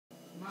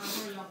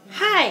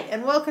Hi,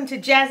 and welcome to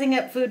Jazzing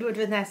Up Food with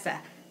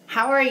Vanessa.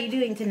 How are you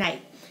doing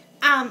tonight?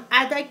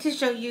 I'd like to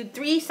show you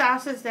 3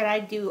 sauces that I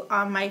do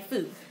on my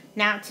food.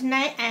 Now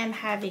tonight I'm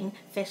having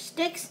fish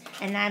sticks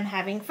and I'm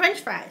having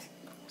french fries.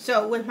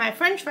 So with my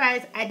french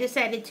fries, I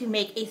decided to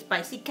make a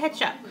spicy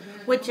ketchup,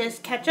 which is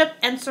ketchup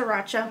and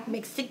sriracha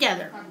mixed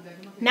together.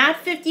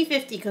 Not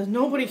 50-50 because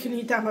nobody can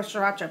eat that much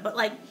sriracha, but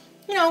 10%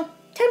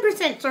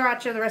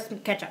 sriracha, the rest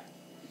of ketchup.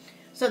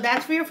 So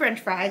that's for your french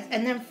fries.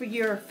 And then for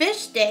your fish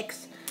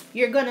sticks,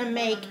 you're going to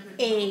make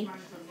a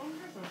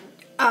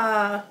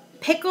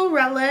pickle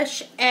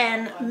relish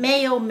and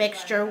mayo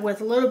mixture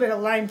with a little bit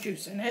of lime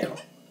juice in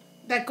it.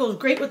 That goes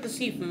great with the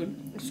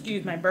seafood.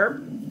 Excuse my burp.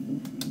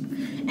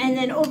 And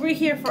then over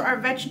here for our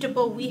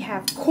vegetable, we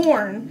have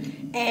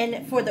corn.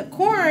 And for the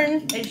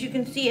corn, as you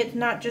can see, it's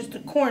not just the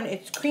corn,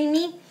 it's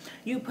creamy.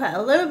 You put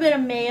a little bit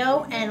of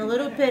mayo and a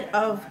little bit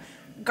of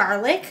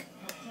garlic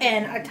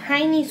and a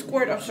tiny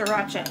squirt of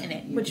sriracha in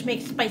it, which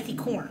makes spicy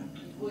corn.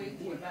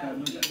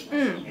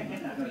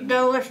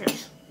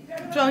 Delicious.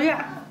 So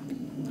yeah,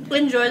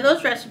 enjoy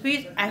those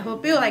recipes. I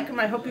hope you like them.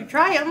 I hope you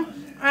try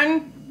them.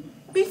 And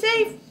be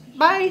safe.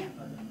 Bye.